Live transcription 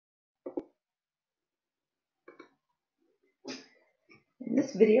In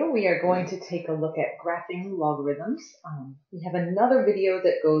this video, we are going to take a look at graphing logarithms. We have another video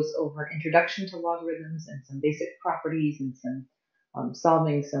that goes over introduction to logarithms and some basic properties and some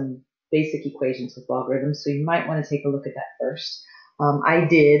solving some basic equations with logarithms. So you might want to take a look at that first. I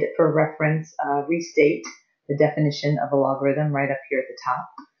did, for reference, restate the definition of a logarithm right up here at the top.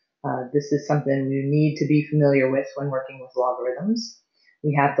 This is something you need to be familiar with when working with logarithms.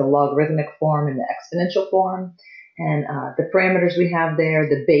 We have the logarithmic form and the exponential form. And the parameters we have there,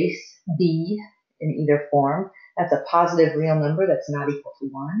 the base, b, in either form, that's a positive real number that's not equal to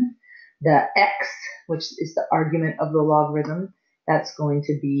 1. The x, which is the argument of the logarithm, that's going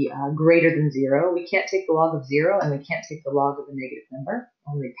to be greater than 0. We can't take the log of 0, and we can't take the log of a negative number,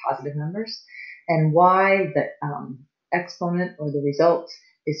 only positive numbers. And y, the exponent or the result,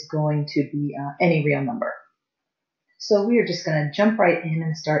 is going to be any real number. So we are just going to jump right in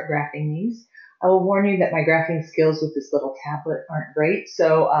and start graphing these. I will warn you that my graphing skills with this little tablet aren't great,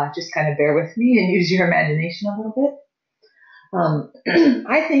 so just kind of bear with me and use your imagination a little bit.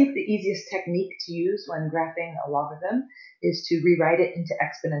 I think the easiest technique to use when graphing a logarithm is to rewrite it into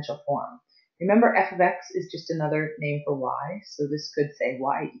exponential form. Remember, f of x is just another name for y, so this could say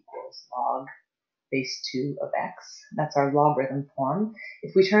y equals log base 2 of x. That's our logarithm form.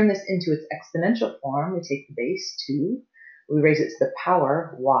 If we turn this into its exponential form, we take the base 2, we raise it to the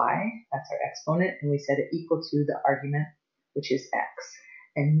power y, that's our exponent, and we set it equal to the argument, which is x.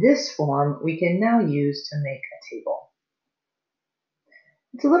 And this form we can now use to make a table.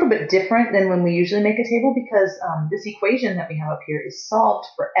 It's a little bit different than when we usually make a table because this equation that we have up here is solved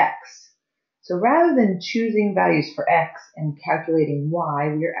for x. So rather than choosing values for x and calculating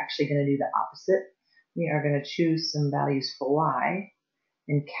y, we are actually going to do the opposite. We are going to choose some values for y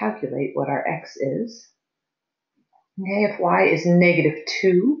and calculate what our x is. Okay, if y is negative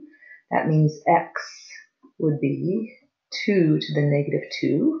 2, that means x would be 2 to the negative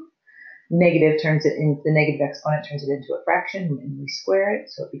 2. Negative turns it into, the negative exponent turns it into a fraction, and we square it,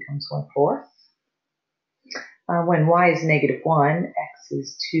 so it becomes 1/4. When y is negative 1, x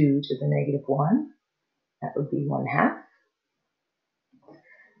is 2 to the negative 1. That would be 1/2.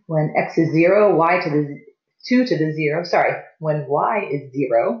 When x is 0, when y is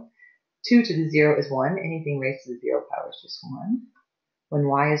 0, 2 to the 0 is 1. Anything raised to the 0 power is just 1. When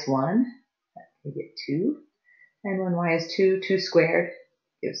y is 1, we get 2. And when y is 2, 2 squared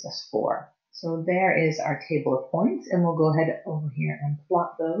gives us 4. So there is our table of points, and we'll go ahead over here and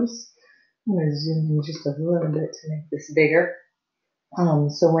plot those. I'm going to zoom in just a little bit to make this bigger.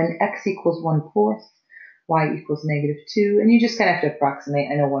 So when x equals 1/4, y equals negative 2, and you just kind of have to approximate.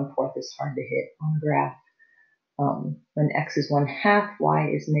 I know 1/4 is hard to hit on a graph. When x is 1/2, y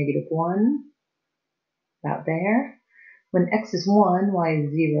is negative 1, about there. When x is 1, y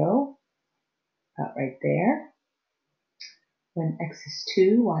is 0, about right there. When x is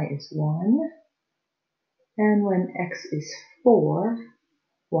 2, y is 1. And when x is 4,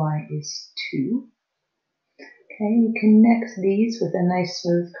 y is 2. Okay, you connect these with a nice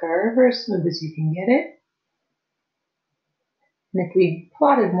smooth curve, or as smooth as you can get it. And if we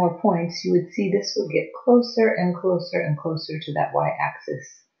plotted more points, you would see this would get closer and closer and closer to that y-axis,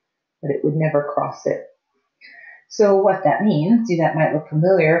 but it would never cross it. So what that means, see, that might look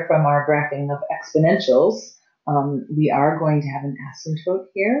familiar from our graphing of exponentials. We are going to have an asymptote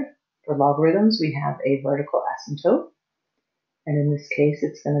here. For logarithms, we have a vertical asymptote. And in this case,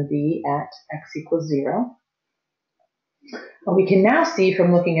 it's going to be at x equals 0. We can now see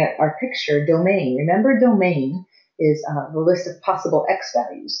from looking at our picture domain. Remember, domain is the list of possible x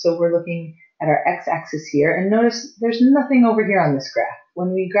values. So we're looking at our x-axis here, and notice there's nothing over here on this graph.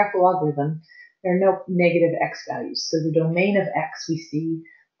 When we graph a logarithm, there are no negative x values. So the domain of x we see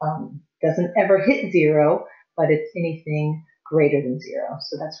doesn't ever hit 0, but it's anything greater than 0.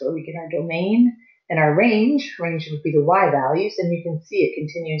 So that's where we get our domain. And our range would be the y values, and you can see it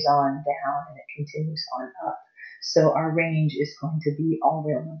continues on down and it continues on up. So our range is going to be all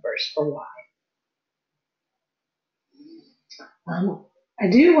real numbers for y. I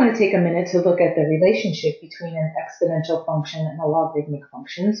do want to take a minute to look at the relationship between an exponential function and a logarithmic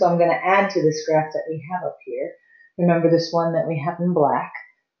function. So I'm going to add to this graph that we have up here. Remember this one that we have in black.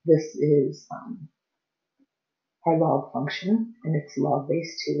 This is our log function, and it's log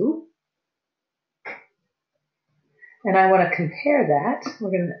base 2. And I want to compare that.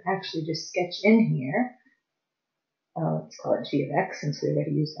 We're going to actually just sketch in here. Let's call it g of x, since we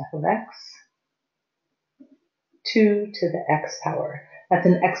already used f of x. 2 to the x power. That's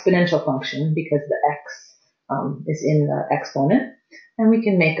an exponential function because the x is in the exponent. And we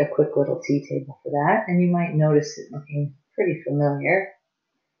can make a quick little t-table for that. And you might notice it looking pretty familiar.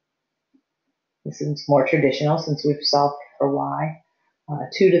 This is more traditional since we've solved for y.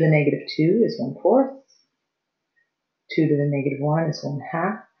 2 to the negative 2 is 1/4. 2 to the negative 1 is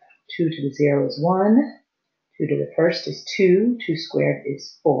 1/2. 2 to the 0 is 1. 2 to the first is 2. 2 squared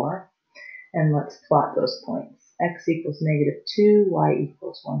is 4. And let's plot those points. X equals negative 2, y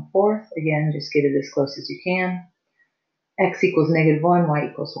equals 1/4. Again, just get it as close as you can. X equals negative 1, y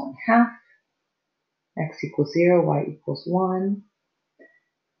equals 1/2. X equals 0, y equals 1.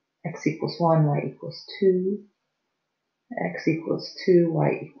 X equals 1, y equals 2. X equals 2,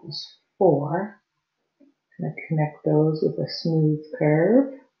 y equals 4. I'm going to connect those with a smooth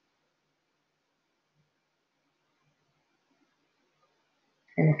curve.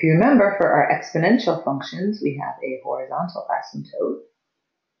 And if you remember, for our exponential functions, we have a horizontal asymptote.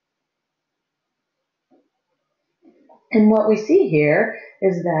 And what we see here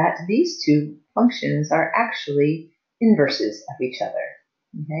is that these two functions are actually inverses of each other.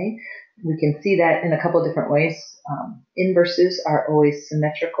 Okay? We can see that in a couple different ways. Inverses are always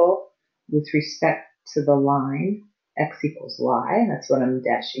symmetrical with respect to the line x equals y. That's what I'm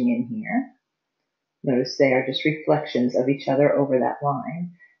dashing in here. Notice they are just reflections of each other over that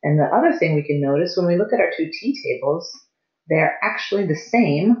line. And the other thing we can notice when we look at our two t-tables, they're actually the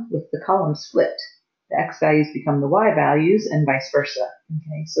same with the columns flipped. The x values become the y values and vice versa.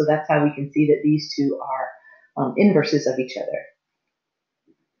 Okay, so that's how we can see that these two are inverses of each other.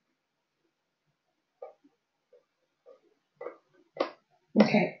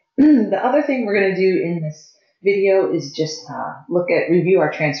 Okay, the other thing we're going to do in this video is just review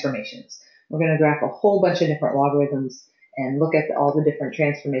our transformations. We're going to graph a whole bunch of different logarithms and look at all the different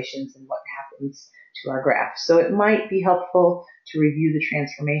transformations and what happens to our graph. So it might be helpful to review the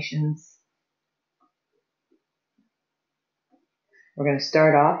transformations. We're going to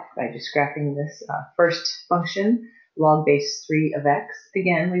start off by just graphing this first function, log base 3 of x.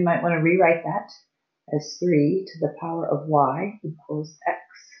 Again, we might want to rewrite that as 3 to the power of y equals x.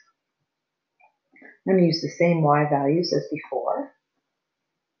 I'm going to use the same y values as before.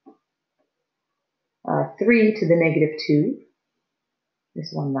 3 to the negative 2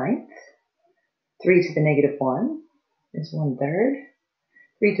 is 1/9. 3 to the negative 1 is 1/3.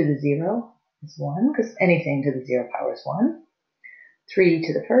 3 to the 0 is 1, because anything to the 0 power is 1. 3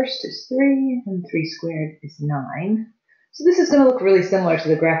 to the first is 3, and 3 squared is 9. So this is going to look really similar to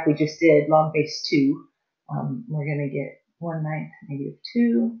the graph we just did, log base 2. We're going to get 1/9 negative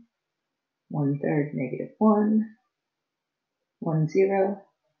 2, 1/3 negative 1, 1 0,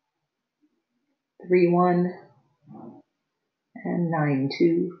 3 1, and 9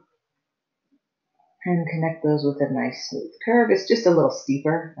 2. And connect those with a nice smooth curve. It's just a little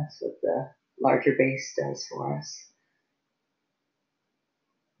steeper. That's what the larger base does for us.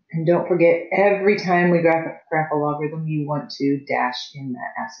 And don't forget, every time we graph a logarithm, you want to dash in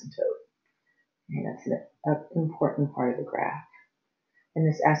that asymptote. Okay, that's an important part of the graph. And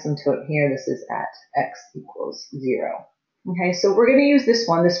this asymptote here, this is at x equals 0. Okay, so we're going to use this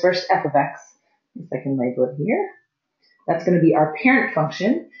one, this first f of x. If I can label it here. That's going to be our parent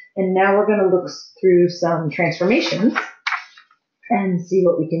function. And now we're going to look through some transformations and see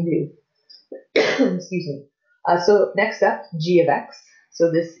what we can do. Excuse me. So next up, g of x. So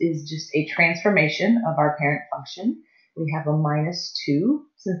this is just a transformation of our parent function. We have a -2.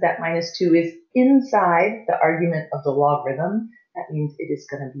 Since that -2 is inside the argument of the logarithm, that means it is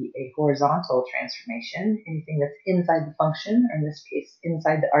going to be a horizontal transformation. Anything that's inside the function, or in this case,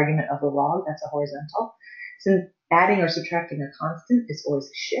 inside the argument of the log, that's a horizontal. Since adding or subtracting a constant is always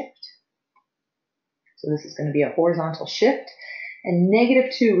a shift. So this is going to be a horizontal shift. And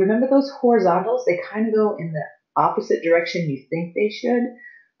 -2, remember those horizontals? They kind of go in the opposite direction you think they should.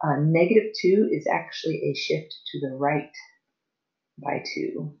 -2 is actually a shift to the right by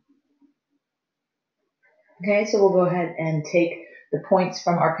 2. Okay, so we'll go ahead and take the points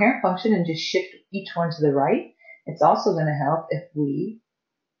from our parent function and just shift each one to the right. It's also going to help if we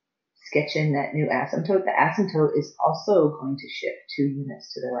sketch in that new asymptote. The asymptote is also going to shift 2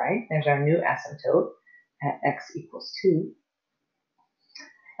 units to the right. There's our new asymptote at x equals 2.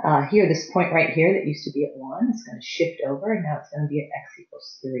 Here, this point right here that used to be at 1 is going to shift over, and now it's going to be at x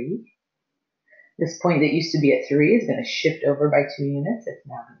equals 3. This point that used to be at 3 is going to shift over by 2 units. It's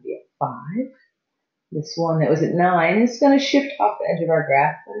now going to be at 5. This one that was at 9 is going to shift off the edge of our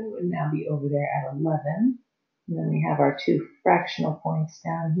graph, but it would now be over there at 11. And then we have our 2 fractional points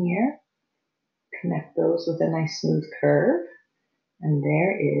down here. Connect those with a nice smooth curve. And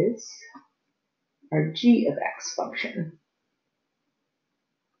there is our g of x function.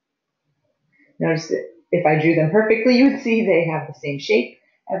 Notice that if I drew them perfectly, you would see they have the same shape.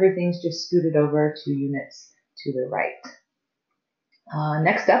 Everything's just scooted over 2 units to the right.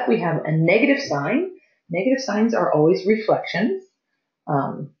 Next up, we have a negative sign. Negative signs are always reflections.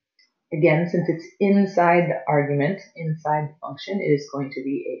 Again, since it's inside the argument, inside the function, it is going to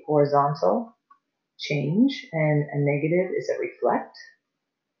be a horizontal change, and a negative is a reflect.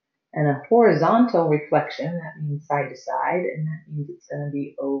 And a horizontal reflection, that means side to side, and that means it's going to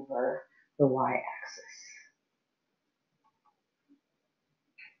be over the y-axis.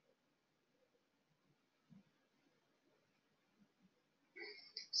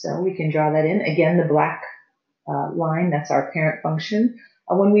 So we can draw that in. Again, the black line, that's our parent function.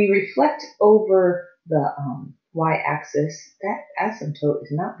 When we reflect over the y-axis, that asymptote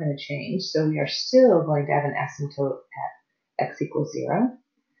is not going to change, so we are still going to have an asymptote at x equals 0.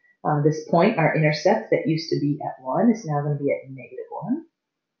 This point, our intercept that used to be at 1 is now going to be at negative 1.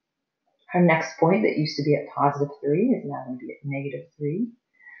 Our next point that used to be at positive 3 is now going to be at negative 3.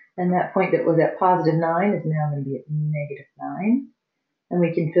 And that point that was at positive 9 is now going to be at negative 9. And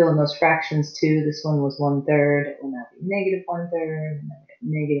we can fill in those fractions too. This one was 1/3. It will now be negative 1/3. And then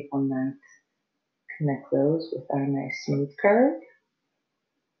negative 1/9. Connect those with our nice smooth curve.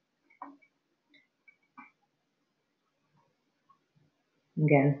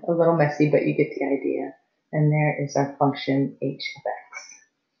 Again, a little messy, but you get the idea. And there is our function h of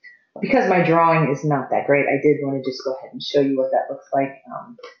x. Because my drawing is not that great, I did want to just go ahead and show you what that looks like.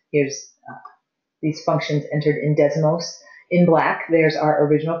 Here's these functions entered in Desmos. In black, there's our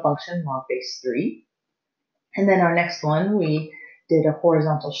original function, log base 3. And then our next one, we did a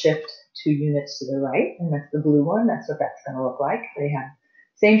horizontal shift 2 units to the right, and that's the blue one. That's what that's going to look like. They have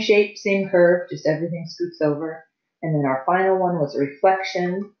same shape, same curve, just everything scoots over. And then our final one was a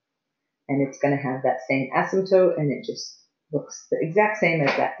reflection, and it's going to have that same asymptote, and it just looks the exact same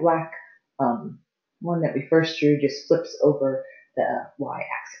as that black one that we first drew, just flips over the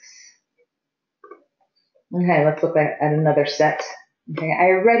y-axis. Okay, let's look at another set. Okay,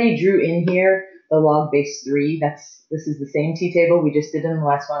 I already drew in here the log base 3. This is the same t-table we just did in the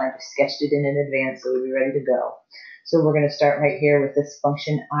last one. I just sketched it in advance so we'll be ready to go. So we're going to start right here with this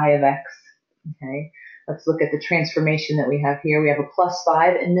function I of x. Okay, let's look at the transformation that we have here. We have a plus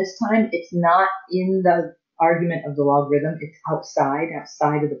 5, and this time it's not in the argument of the logarithm. It's outside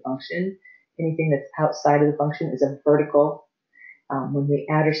of the function. Anything that's outside of the function is a vertical. When we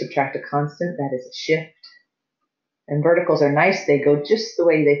add or subtract a constant, that is a shift. And verticals are nice. They go just the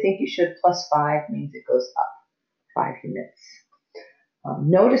way they think you should. Plus 5 means it goes up 5 units.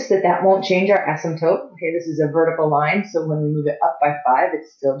 Notice that won't change our asymptote. Okay, this is a vertical line, so when we move it up by 5,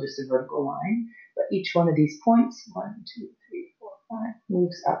 it's still just a vertical line. But each one of these points, 1, 2, 3, 4, 5,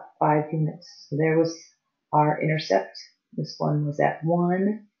 moves up 5 units. So there was our intercept. This one was at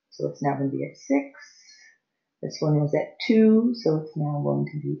 1, so it's now going to be at 6. This one was at 2, so it's now going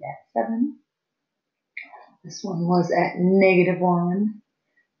to be at 7. This one was at negative 1,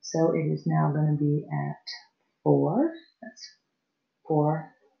 so it is now going to be at 4. That's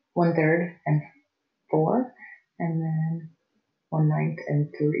 4, 1/3 and 4, and then 1/9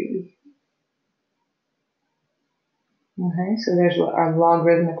 and 3. Okay, so there's what our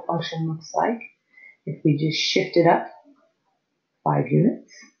logarithmic function looks like. If we just shift it up 5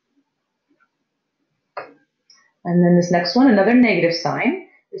 units. And then this next one, another negative sign.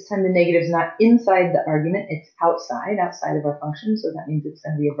 This time the negative is not inside the argument, it's outside of our function, so that means it's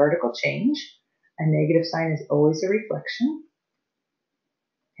going to be a vertical change. A negative sign is always a reflection.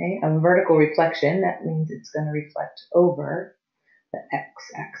 Okay, a vertical reflection, that means it's going to reflect over the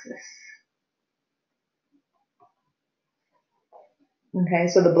x-axis. Okay,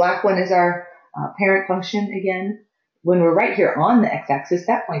 so the black one is our parent function again. When we're right here on the x-axis,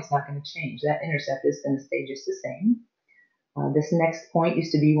 that point's not going to change. That intercept is going to stay just the same. This next point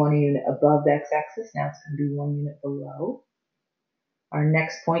used to be 1 unit above the x-axis. Now it's going to be 1 unit below. Our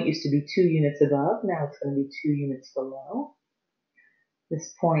next point used to be 2 units above. Now it's going to be 2 units below.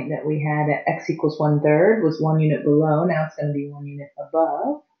 This point that we had at x equals 1/3 was 1 unit below. Now it's going to be 1 unit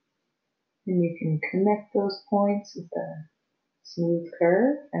above. And you can connect those points with a smooth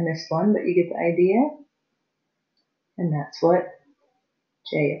curve. I missed one, but you get the idea. And that's what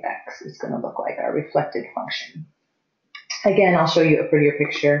j of x is going to look like, our reflected function. Again, I'll show you a prettier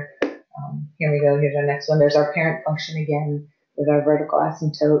picture. Here we go. Here's our next one. There's our parent function again with our vertical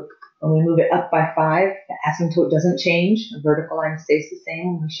asymptote. When we move it up by 5, the asymptote doesn't change. The vertical line stays the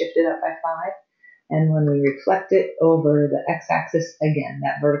same when we shift it up by 5. And when we reflect it over the x-axis, again,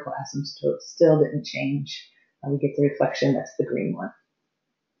 that vertical asymptote still didn't change. We get the reflection. That's the green one.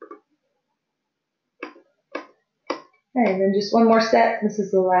 Okay, and then just one more set. This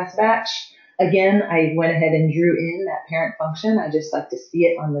is the last batch. Again, I went ahead and drew in that parent function. I just like to see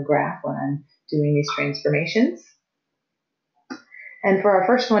it on the graph when I'm doing these transformations. And for our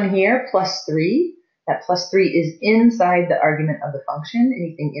first one here, plus 3, That plus 3 is inside the argument of the function.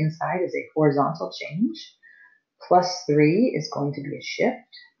 Anything inside is a horizontal change. Plus 3 is going to be a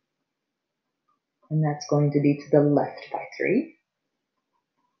shift, and that's going to be to the left by 3.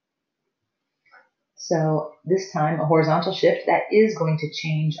 So this time, a horizontal shift, that is going to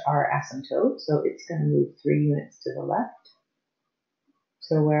change our asymptote. So it's going to move 3 units to the left.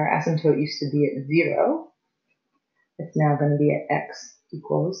 So where our asymptote used to be at 0, it's now going to be at x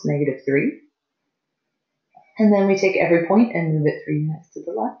equals negative 3. And then we take every point and move it 3 units to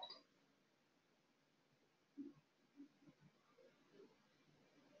the left.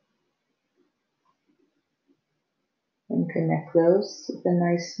 And connect those with a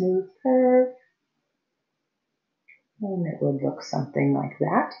nice smooth curve. And it would look something like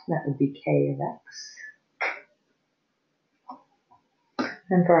that. That would be k of x.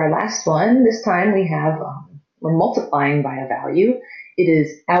 And for our last one, this time we have, we're multiplying by a value. It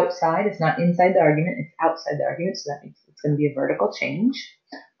is outside, it's not inside the argument, it's outside the argument, so that means it's going to be a vertical change.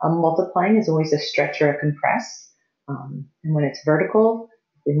 Multiplying is always a stretch or a compress. And when it's vertical,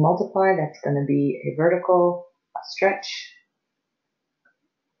 if we multiply, that's going to be a vertical stretch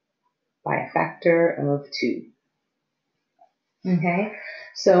by a factor of 2. Okay,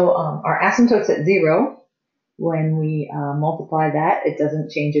 so our asymptote's at 0. When we multiply that, it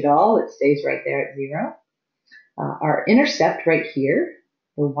doesn't change at all. It stays right there at 0. Our intercept right here,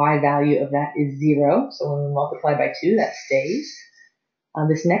 the y value of that is 0. So when we multiply by 2, that stays.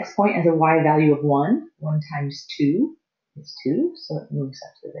 This next point has a y value of 1. 1 times 2 is 2, so it moves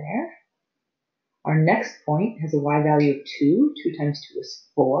up to there. Our next point has a y value of 2. 2 times 2 is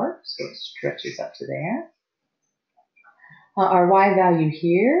 4, so it stretches up to there. Our y value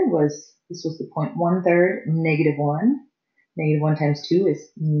here this was the point 1/3, negative 1. Negative 1 times 2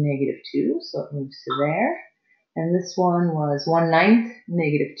 is negative 2, so it moves to there. And this one was 1/9,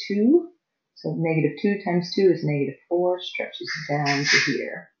 negative 2. So negative 2 times 2 is negative 4, stretches down to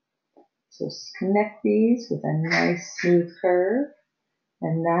here. So connect these with a nice smooth curve.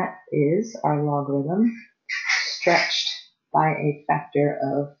 And that is our logarithm stretched by a factor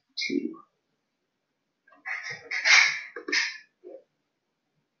of 2.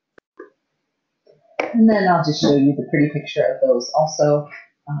 And then I'll just show you the pretty picture of those. Also,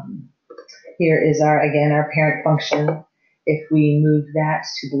 here is our parent function. If we move that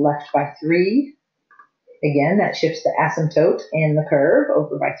to the left by 3, again, that shifts the asymptote and the curve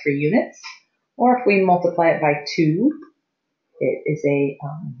over by 3 units. Or if we multiply it by 2, it is a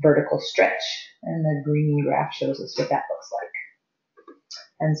vertical stretch. And the green graph shows us what that looks like.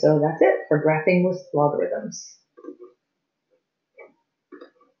 And so that's it for graphing with logarithms.